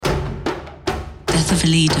Death of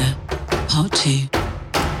a Leader, Part 2.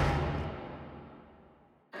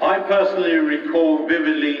 I personally recall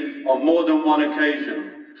vividly on more than one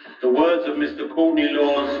occasion the words of Mr. Courtney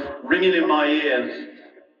Laws ringing in my ears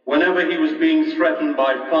whenever he was being threatened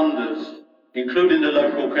by funders, including the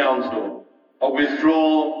local council, of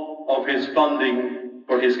withdrawal of his funding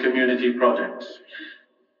for his community projects.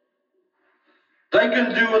 They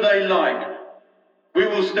can do what they like. We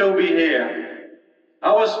will still be here.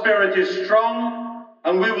 Our spirit is strong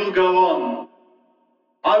and we will go on.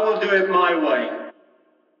 I will do it my way.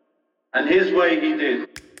 And his way he did.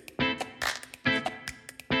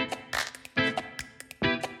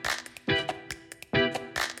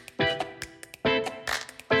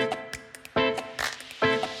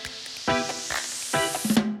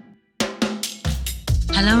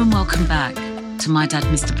 Hello and welcome back to My Dad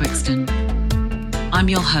Mr Brixton. I'm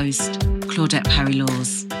your host, Claudette Parry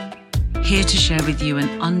Laws, here to share with you an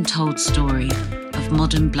untold story of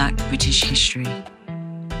modern Black British history.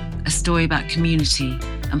 A story about community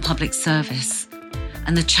and public service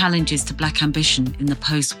and the challenges to Black ambition in the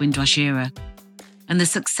post-Windrush era and the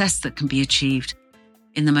success that can be achieved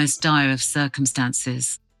in the most dire of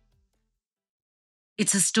circumstances.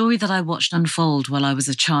 It's a story that I watched unfold while I was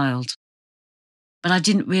a child, but I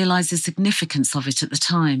didn't realise the significance of it at the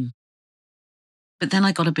time. But then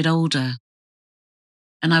I got a bit older,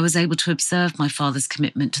 and I was able to observe my father's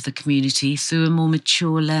commitment to the community through a more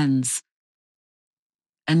mature lens.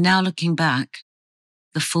 And now looking back,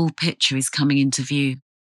 the full picture is coming into view.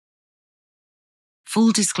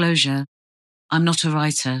 Full disclosure, I'm not a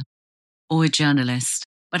writer or a journalist,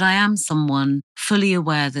 but I am someone fully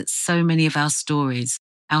aware that so many of our stories,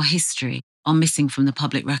 our history, are missing from the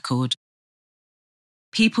public record.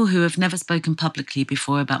 People who have never spoken publicly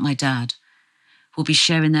before about my dad will be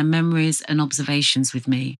sharing their memories and observations with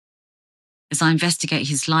me as I investigate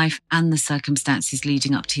his life and the circumstances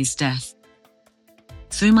leading up to his death.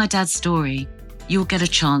 Through my dad's story, you'll get a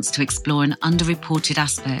chance to explore an underreported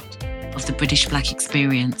aspect of the British Black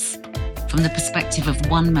experience from the perspective of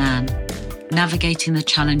one man navigating the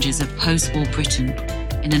challenges of post-war Britain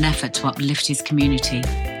in an effort to uplift his community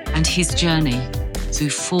and his journey through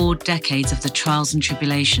 4 decades of the trials and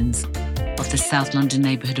tribulations of the South London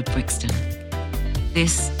neighbourhood of Brixton.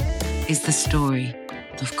 This is the story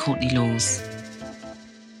of Courtney Laws.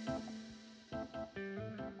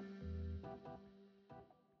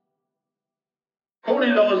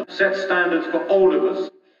 Courtney Laws set standards for all of us.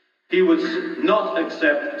 He would not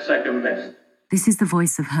accept second best. This is the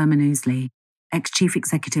voice of Herman Ouseley, ex-Chief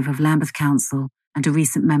Executive of Lambeth Council and a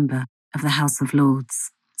recent member of the House of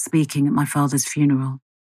Lords, speaking at my father's funeral.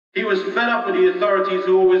 He was fed up with the authorities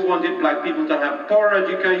who always wanted Black people to have poor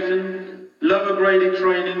education, lower graded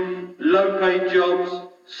training, low paid jobs,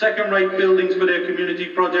 second-rate buildings for their community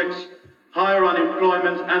projects, higher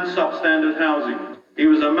unemployment and substandard housing. He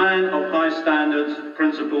was a man of high standards,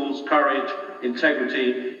 principles, courage,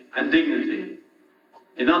 integrity and dignity.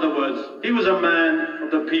 In other words, he was a man of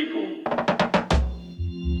the people.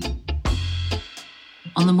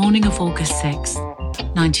 On the morning of August 6,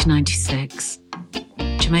 1996,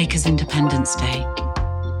 Jamaica's Independence Day,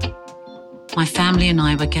 my family and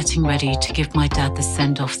I were getting ready to give my dad the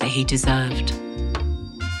send-off that he deserved.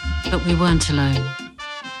 But we weren't alone.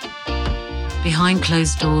 Behind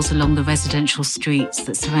closed doors along the residential streets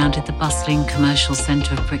that surrounded the bustling commercial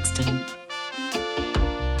centre of Brixton,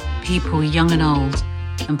 people young and old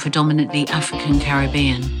and predominantly African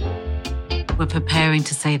Caribbean were preparing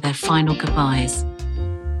to say their final goodbyes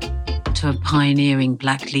to a pioneering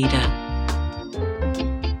Black leader.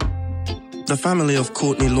 The family of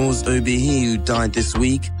Courtney Laws OBE, who died this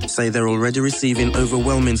week, say they're already receiving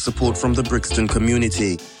overwhelming support from the Brixton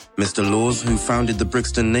community. Mr. Laws, who founded the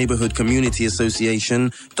Brixton Neighbourhood Community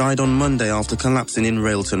Association, died on Monday after collapsing in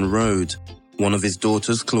Railton Road. One of his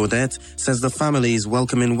daughters, Claudette, says the family is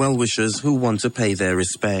welcoming well-wishers who want to pay their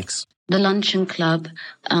respects. The Luncheon Club,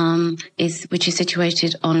 which is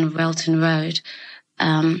situated on Railton Road.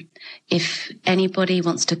 If anybody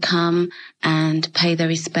wants to come and pay their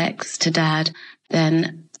respects to Dad,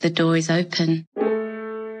 then the door is open.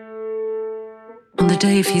 On the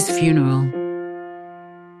day of his funeral,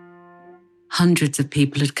 hundreds of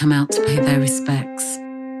people had come out to pay their respects.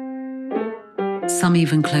 Some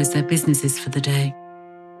even closed their businesses for the day.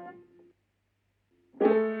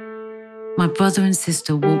 My brother and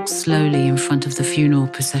sister walked slowly in front of the funeral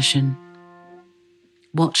procession,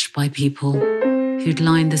 watched by people who'd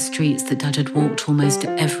lined the streets that Dad had walked almost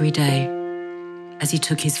every day as he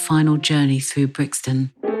took his final journey through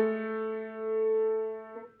Brixton.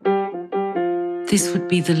 This would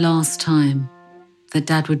be the last time that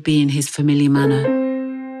Dad would be in his familiar manor,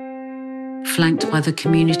 flanked by the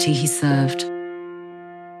community he served,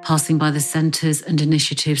 passing by the centres and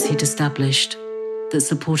initiatives he'd established that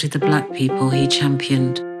supported the black people he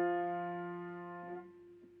championed.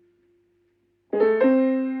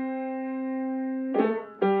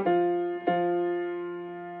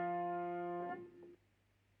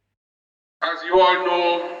 As you all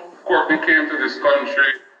know, Courtney came to this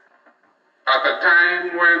country at a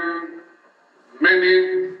time when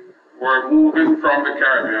many were moving from the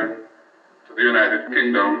Caribbean to the United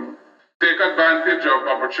Kingdom, take advantage of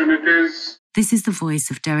opportunities. This is the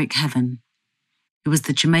voice of Derek Heaven, who was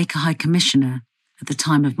the Jamaica High Commissioner at the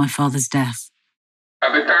time of my father's death.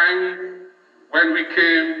 At the time when we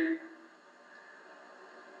came,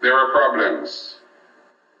 there were problems.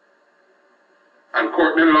 And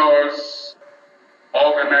Courtney Laws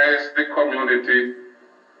organized the community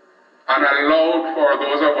and allowed for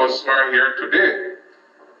those of us who are here today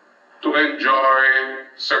to enjoy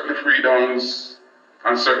certain freedoms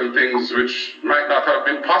and certain things which might not have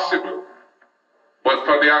been possible, but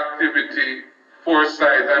for the activity,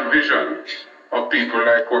 foresight and vision of people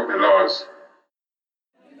like Courtney Laws.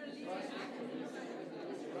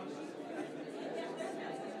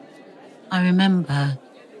 I remember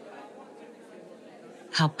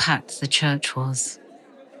how packed the church was.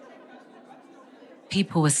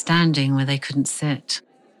 People were standing where they couldn't sit.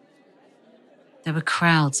 There were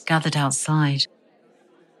crowds gathered outside.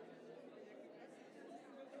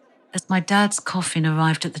 As my dad's coffin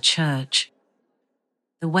arrived at the church,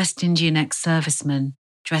 the West Indian ex-servicemen,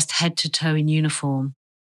 dressed head to toe in uniform,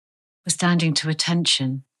 were standing to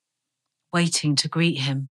attention, waiting to greet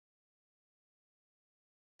him.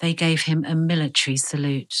 They gave him a military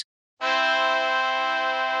salute.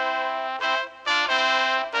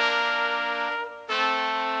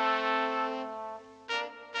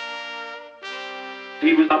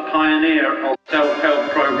 He was a pioneer of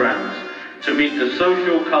self-help programs to meet the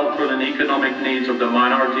social, cultural and economic needs of the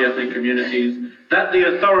minority ethnic communities that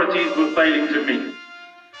the authorities were failing to meet.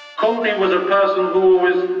 Courtney was a person who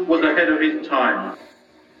always was ahead of his time.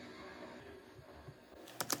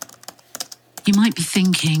 You might be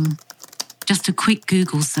thinking, just a quick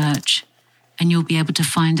Google search and you'll be able to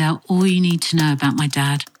find out all you need to know about my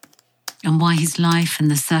dad and why his life and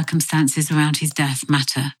the circumstances around his death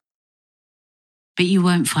matter. But you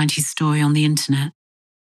won't find his story on the internet.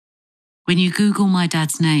 When you Google my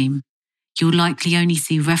dad's name, you'll likely only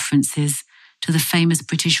see references to the famous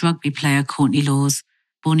British rugby player Courtney Laws,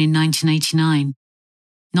 born in 1989,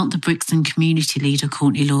 not the Brixton community leader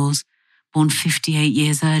Courtney Laws, born 58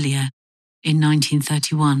 years earlier, in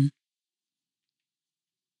 1931.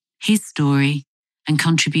 His story and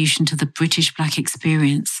contribution to the British Black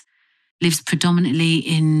experience lives predominantly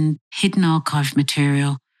in hidden archive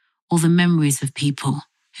material or the memories of people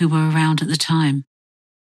who were around at the time.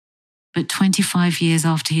 But 25 years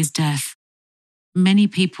after his death, many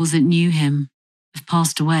people that knew him have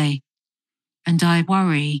passed away, and I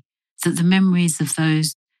worry that the memories of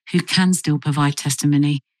those who can still provide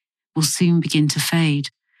testimony will soon begin to fade,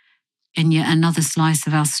 and yet another slice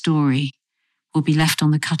of our story will be left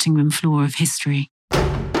on the cutting room floor of history.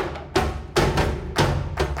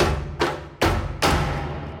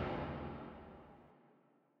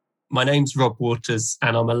 My name's Rob Waters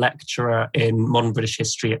and I'm a lecturer in modern British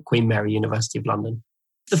history at Queen Mary University of London.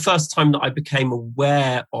 The first time that I became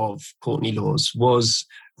aware of Courtney Laws was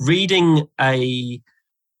reading an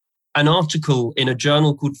article in a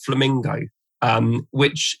journal called Flamingo,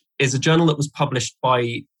 which is a journal that was published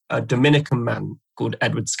by a Dominican man called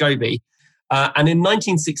Edward Scobie. And in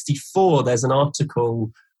 1964, there's an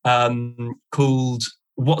article called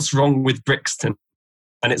What's Wrong with Brixton?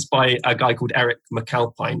 And it's by a guy called Eric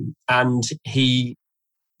McAlpine. And he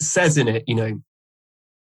says in it,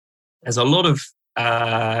 there's a lot of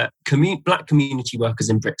black community workers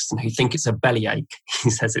in Brixton who think it's a bellyache.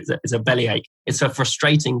 He says it's a bellyache. It's a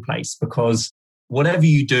frustrating place because whatever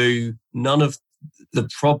you do, none of the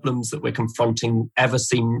problems that we're confronting ever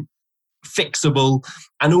seem fixable.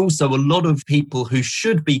 And also a lot of people who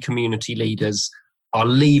should be community leaders are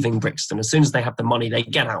leaving Brixton. As soon as they have the money, they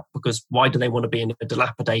get out, because why do they want to be in a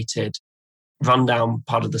dilapidated, rundown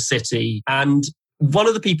part of the city? And one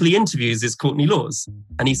of the people he interviews is Courtney Laws.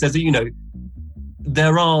 And he says that,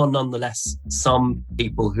 there are nonetheless some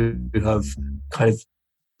people who have kind of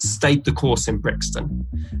stayed the course in Brixton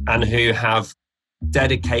and who have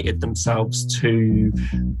dedicated themselves to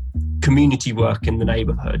community work in the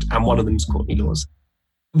neighbourhood. And one of them is Courtney Laws.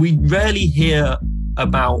 We rarely hear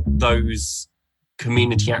about those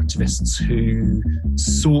community activists who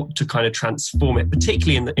sought to kind of transform it,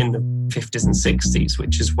 particularly in the 50s and 60s,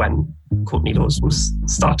 which is when Courtney Laws was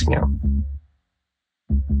starting out.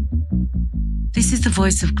 This is the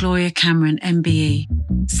voice of Gloria Cameron, MBE,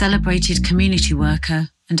 celebrated community worker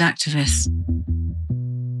and activist.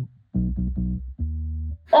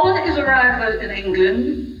 On his arrival in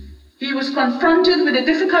England, he was confronted with the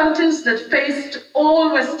difficulties that faced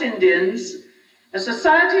all West Indians, a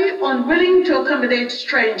society unwilling to accommodate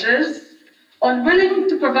strangers, unwilling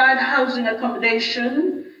to provide housing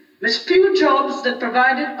accommodation, with few jobs that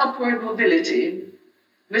provided upward mobility,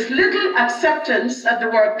 with little acceptance at the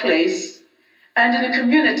workplace and in the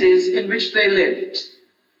communities in which they lived,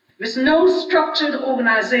 with no structured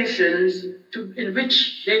organizations in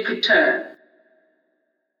which they could turn.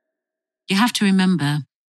 You have to remember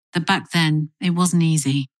that back then it wasn't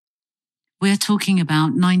easy. We're talking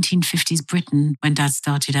about 1950s Britain when Dad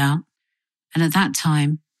started out, and at that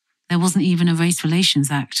time, there wasn't even a Race Relations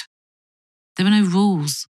Act. There were no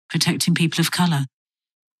rules protecting people of colour.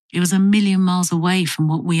 It was a million miles away from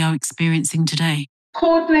what we are experiencing today.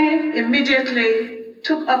 Courtney immediately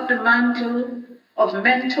took up the mantle of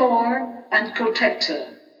mentor and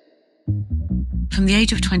protector. From the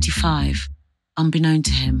age of 25, unbeknown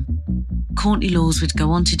to him, Courtney Laws would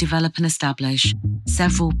go on to develop and establish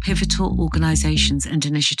several pivotal organisations and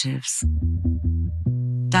initiatives.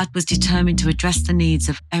 Dad was determined to address the needs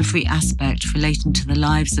of every aspect relating to the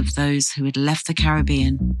lives of those who had left the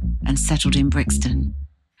Caribbean and settled in Brixton,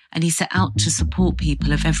 and he set out to support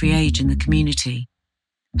people of every age in the community,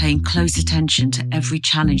 paying close attention to every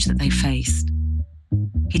challenge that they faced.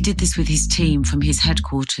 He did this with his team from his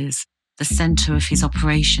headquarters, the centre of his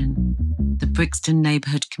operation, the Brixton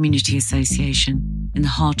Neighbourhood Community Association in the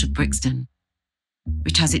heart of Brixton,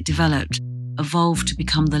 which, as it developed, evolved to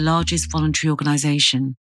become the largest voluntary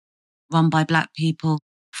organisation run by Black people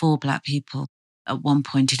for Black people at one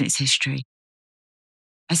point in its history.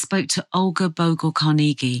 I spoke to Olga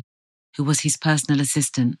Bogle-Carnegie, who was his personal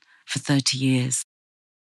assistant for 30 years.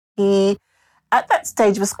 He, at that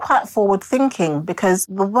stage, was quite forward-thinking because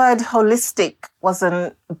the word holistic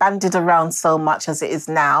wasn't bandied around so much as it is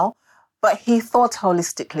now, but he thought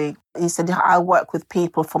holistically. He said, I work with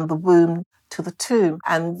people from the womb to the tomb,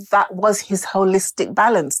 and that was his holistic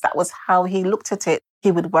balance. That was how he looked at it.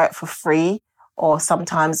 He would work for free, or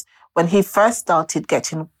sometimes when he first started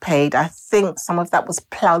getting paid, I think some of that was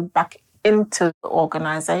ploughed back into the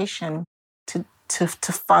organisation to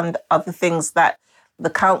fund other things that the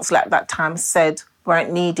council at that time said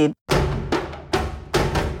weren't needed.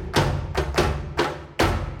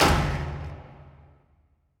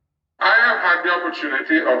 I have had the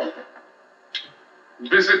opportunity of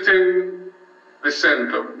visiting the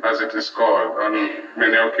centre, as it is called, on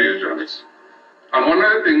many occasions. And one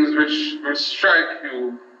of the things which will strike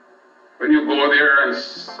you when you go there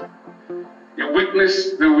is you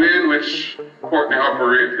witness the way in which Courtney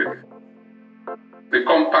operated, the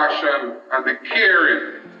compassion and the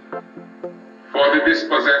caring for the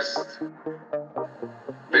dispossessed,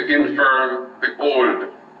 the infirm, the old.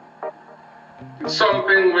 It's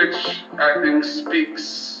something which I think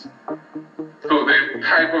speaks to the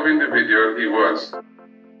type of individual he was.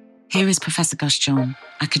 Here is Professor Gus John,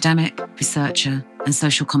 academic, researcher and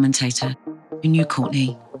social commentator who knew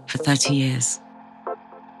Courtney for 30 years.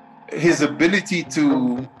 His ability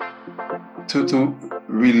to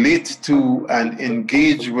relate to and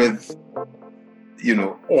engage with,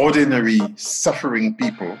 ordinary suffering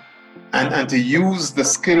people and to use the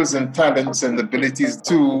skills and talents and abilities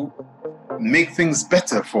to make things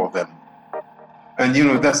better for them. And,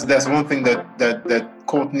 that's one thing that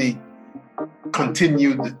Courtney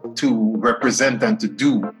continued to represent and to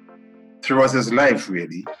do throughout his life,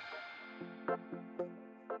 really.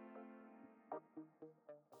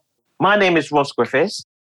 My name is Ross Griffiths,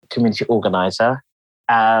 community organiser.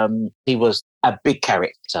 He was a big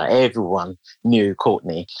character. Everyone knew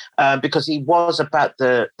Courtney because he was about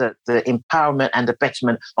the empowerment and the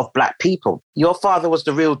betterment of Black people. Your father was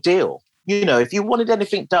the real deal. If you wanted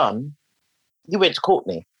anything done, you went to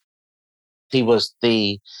Courtney. He was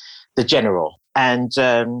the general. And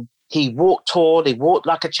he walked tall, he walked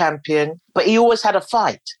like a champion, but he always had a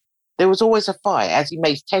fight. There was always a fight. As he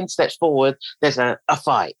made 10 steps forward, there's a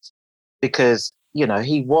fight. Because,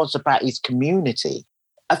 he was about his community.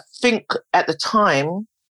 I think at the time,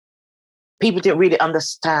 people didn't really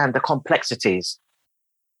understand the complexities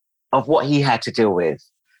of what he had to deal with.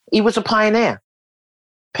 He was a pioneer,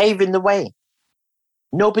 paving the way.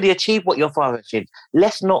 Nobody achieved what your father achieved.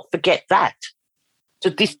 Let's not forget that. To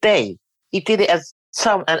this day, he did it as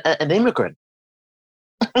an immigrant.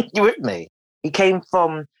 You with me? He came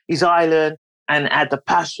from his island and had the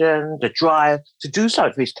passion, the drive to do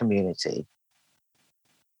something for his community.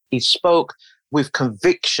 He spoke with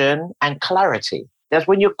conviction and clarity. That's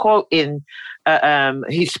when you're quoting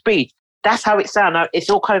his speech. That's how it sounds. It's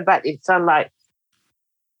all coming back. It sounds like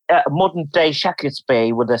modern day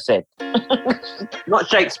Shakespeare would have said. Not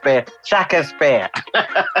Shakespeare, Shakespeare.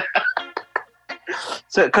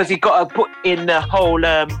 So, because you got to put in the whole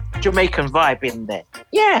Jamaican vibe in there.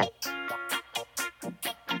 Yeah.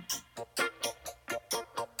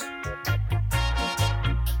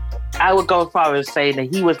 I would go as far as saying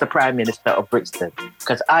that he was the Prime Minister of Brixton,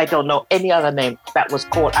 because I don't know any other name that was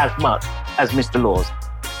called as much as Mr. Laws.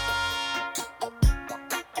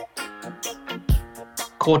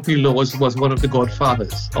 Courtney Laws was one of the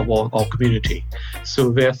godfathers of our community.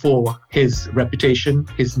 So therefore, his reputation,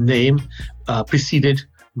 his name preceded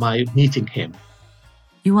my meeting him.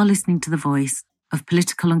 You are listening to the voice of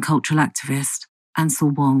political and cultural activist Ansel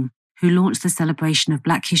Wong, who launched the celebration of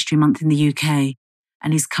Black History Month in the UK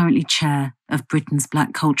and is currently chair of Britain's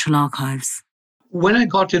Black Cultural Archives. When I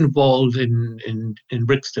got involved in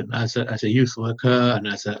Brixton as a youth worker and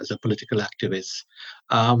as a political activist,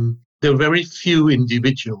 there were very few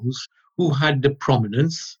individuals who had the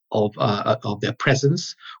prominence of their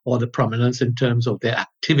presence or the prominence in terms of their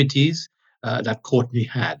activities that Courtney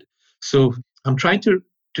had. So I'm trying to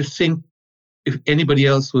think if anybody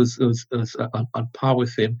else was on par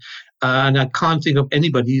with him. And I can't think of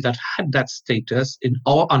anybody that had that status in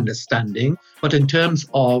our understanding, but in terms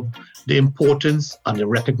of the importance and the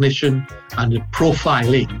recognition and the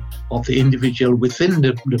profiling of the individual within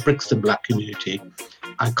the Brixton Black community,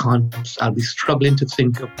 I'll be struggling to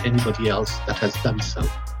think of anybody else that has done so.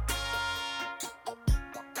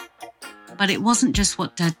 But it wasn't just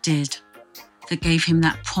what Dad did that gave him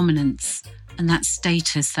that prominence and that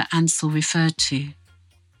status that Ansel referred to.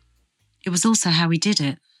 It was also how he did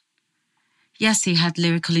it. Yes, he had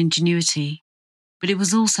lyrical ingenuity, but it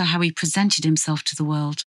was also how he presented himself to the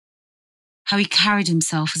world, how he carried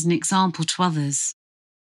himself as an example to others,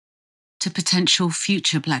 to potential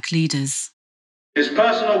future Black leaders. His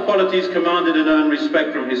personal qualities commanded and earned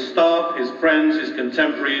respect from his staff, his friends, his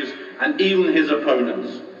contemporaries, and even his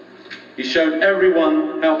opponents. He showed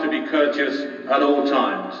everyone how to be courteous at all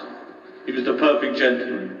times. He was the perfect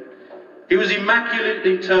gentleman. He was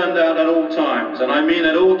immaculately turned out at all times, and I mean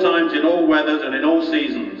at all times, in all weathers and in all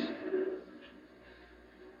seasons.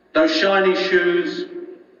 Those shiny shoes,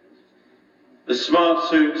 the smart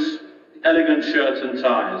suits, elegant shirts and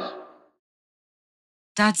ties.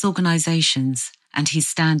 Dad's organisations and his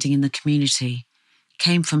standing in the community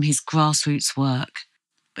came from his grassroots work.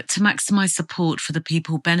 But to maximise support for the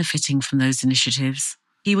people benefiting from those initiatives,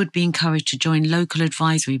 he would be encouraged to join local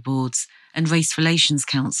advisory boards and race relations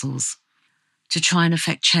councils to try and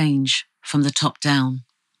affect change from the top down.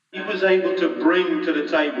 He was able to bring to the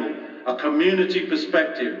table a community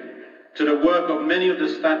perspective to the work of many of the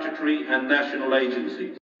statutory and national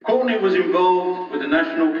agencies. Courtney was involved with the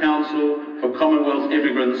National Council for Commonwealth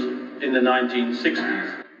Immigrants in the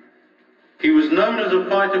 1960s. He was known as a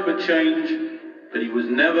fighter for change, but he was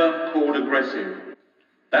never called aggressive.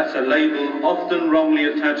 That's a label often wrongly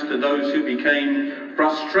attached to those who became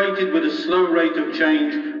frustrated with the slow rate of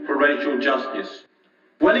change for racial justice.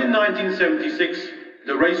 When in 1976,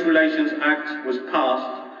 the Race Relations Act was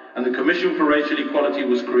passed and the Commission for Racial Equality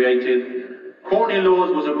was created, Courtney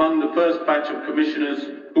Laws was among the first batch of commissioners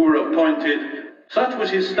who were appointed. Such was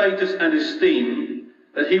his status and esteem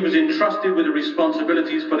that he was entrusted with the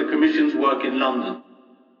responsibilities for the Commission's work in London.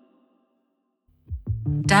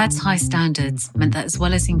 Dad's high standards meant that as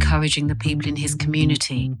well as encouraging the people in his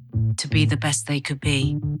community to be the best they could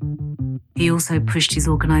be, he also pushed his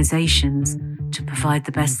organisations to provide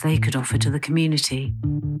the best they could offer to the community.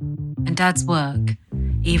 And Dad's work,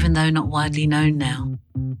 even though not widely known now,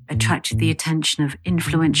 attracted the attention of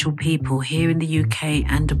influential people here in the UK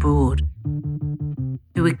and abroad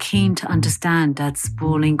who were keen to understand Dad's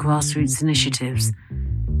sprawling grassroots initiatives,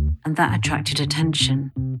 and that attracted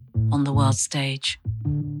attention on the world stage.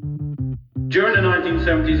 During the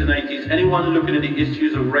 1970s and 80s, anyone looking at the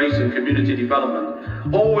issues of race and community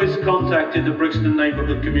development always contacted the Brixton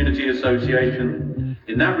Neighbourhood Community Association.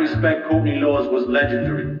 In that respect, Courtney Laws was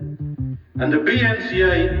legendary. And the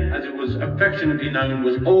BNCA, as it was affectionately known,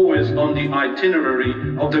 was always on the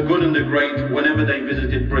itinerary of the good and the great whenever they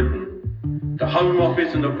visited Britain. The Home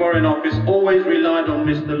Office and the Foreign Office always relied on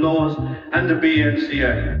Mr. Laws and the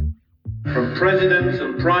BNCA. From presidents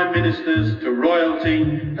and prime ministers to royalty,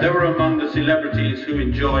 they were among the celebrities who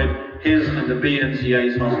enjoyed his and the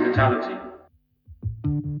BNCA's hospitality.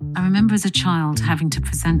 I remember as a child having to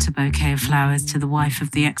present a bouquet of flowers to the wife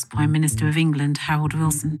of the ex-Prime Minister of England, Harold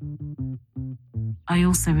Wilson. I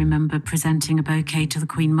also remember presenting a bouquet to the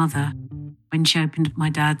Queen Mother when she opened my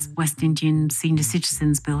dad's West Indian Senior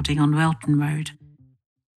Citizens building on Welton Road.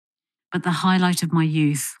 But the highlight of my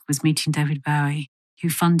youth was meeting David Bowie, who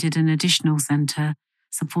funded an additional centre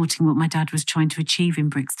supporting what my dad was trying to achieve in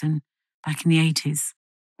Brixton back in the 80s.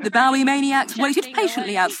 The Bowie maniacs waited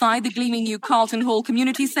patiently outside the gleaming new Carlton Hall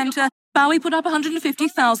Community Centre. Bowie put up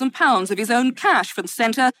 £150,000 of his own cash for the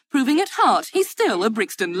centre, proving at heart he's still a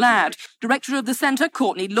Brixton lad. Director of the centre,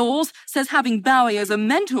 Courtney Laws, says having Bowie as a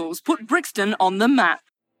mentor's put Brixton on the map.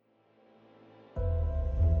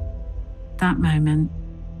 That moment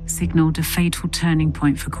signalled a fatal turning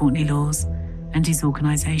point for Courtney Laws and his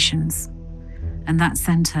organisations. And that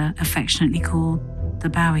centre, affectionately called the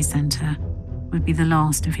Bowie Centre, would be the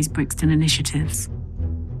last of his Brixton initiatives.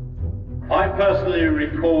 I personally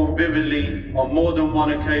recall vividly on more than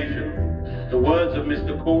one occasion the words of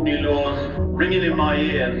Mr. Courtney Laws ringing in my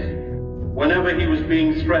ears whenever he was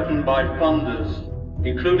being threatened by funders,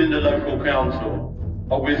 including the local council,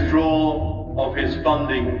 of withdrawal of his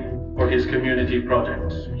funding for his community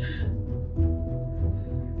projects.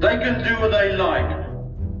 They can do what they like.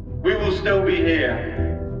 We will still be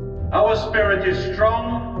here. Our spirit is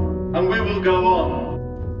strong and we will go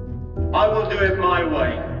on. I will do it my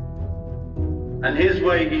way. And his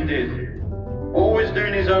way he did. Always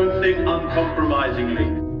doing his own thing uncompromisingly.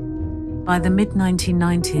 By the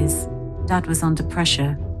mid-1990s, Dad was under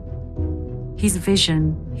pressure. His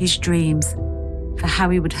vision, his dreams for how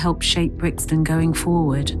he would help shape Brixton going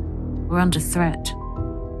forward were under threat.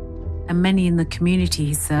 And many in the community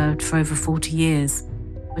he served for over 40 years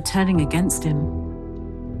were turning against him.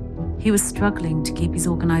 He was struggling to keep his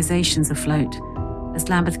organisations afloat as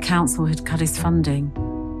Lambeth Council had cut his funding,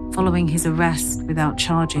 following his arrest without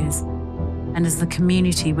charges, and as the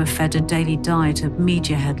community were fed a daily diet of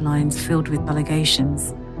media headlines filled with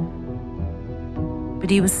allegations. But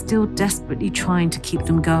he was still desperately trying to keep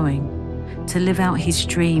them going, to live out his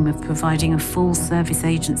dream of providing a full-service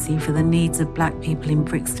agency for the needs of black people in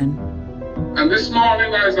Brixton. And this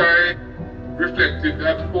morning, as I reflected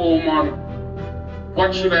at home on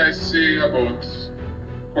what should I say about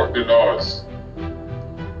Courtney Laws,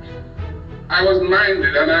 I was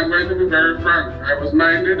minded, and I'm going to be very frank, I was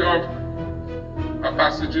minded of a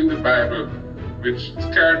passage in the Bible, which is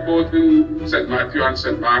carried both in St. Matthew and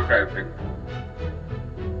St. Mark, I think,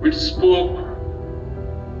 which spoke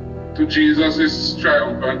to Jesus'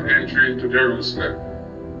 triumphant entry into Jerusalem.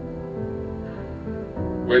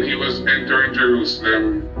 When he was entering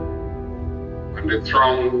Jerusalem, and the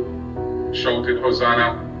throng shouted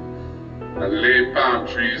Hosanna and laid palm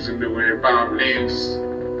trees in the way, palm leaves,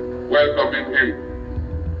 welcoming him.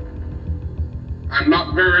 And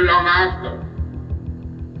not very long after,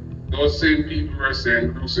 those same people were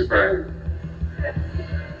saying, crucify him.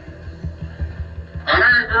 And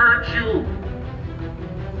I urge you,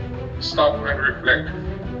 stop and reflect.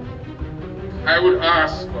 I would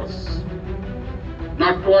ask us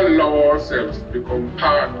not to allow ourselves to become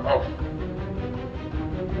part of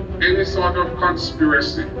any sort of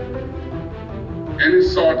conspiracy, any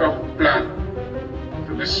sort of plan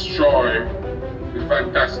to destroy the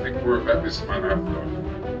fantastic work that this man has done.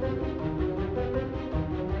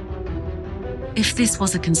 If this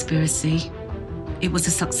was a conspiracy, it was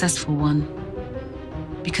a successful one,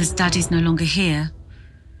 because Daddy's no longer here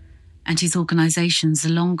and his organisations are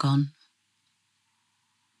long gone.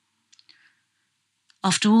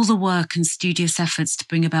 After all the work and studious efforts to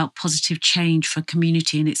bring about positive change for a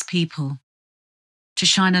community and its people, to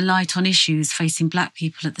shine a light on issues facing black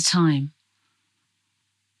people at the time,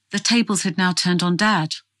 the tables had now turned on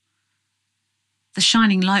Dad. The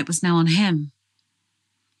shining light was now on him.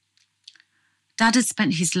 Dad had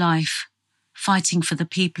spent his life fighting for the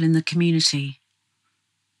people in the community.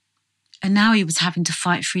 And now he was having to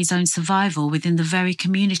fight for his own survival within the very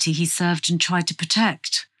community he served and tried to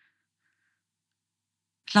protect.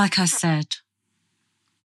 Like I said,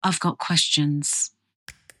 I've got questions.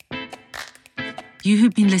 You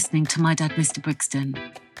have been listening to My Dad Mr Brixton,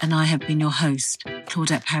 and I have been your host,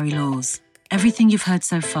 Claudette Parry Laws. Everything you've heard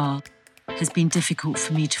so far has been difficult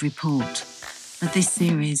for me to report, but this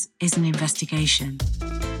series is an investigation,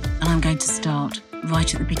 and I'm going to start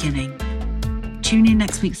right at the beginning. Tune in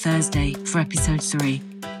next week Thursday for episode 3,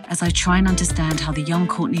 as I try and understand how the young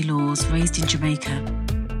Courtney Laws, raised in Jamaica,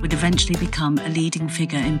 would eventually become a leading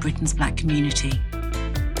figure in Britain's black community.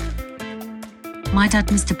 My Dad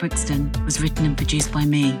Mr Brixton was written and produced by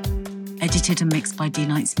me, edited and mixed by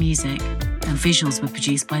DKnightsMusic, and visuals were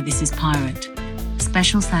produced by This Is Pirate.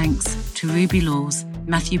 Special thanks to Ruby Laws,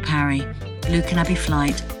 Matthew Parry, Luke and Abby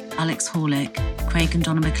Flight, Alex Horlick, Craig and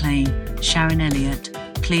Donna McLean, Sharon Elliott,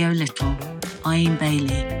 Cleo Little, Ian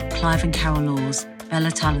Bailey, Clive and Carol Laws, Bella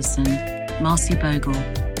Tallison, Marcy Bogle,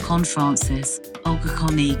 Con Francis, Olga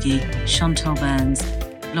Carnegie, Chantal Burns,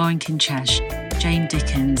 Lauren Kinchesh, Jane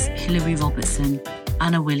Dickens, Hilary Robertson,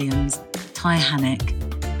 Anna Williams, Ty Hannock,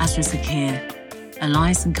 Azra Zakir,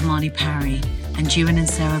 Elias and Kamani Parry, and Ewan and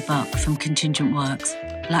Sarah Buck from Contingent Works,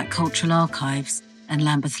 Black Cultural Archives, and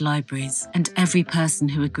Lambeth Libraries, and every person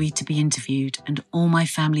who agreed to be interviewed, and all my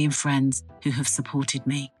family and friends who have supported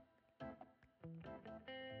me.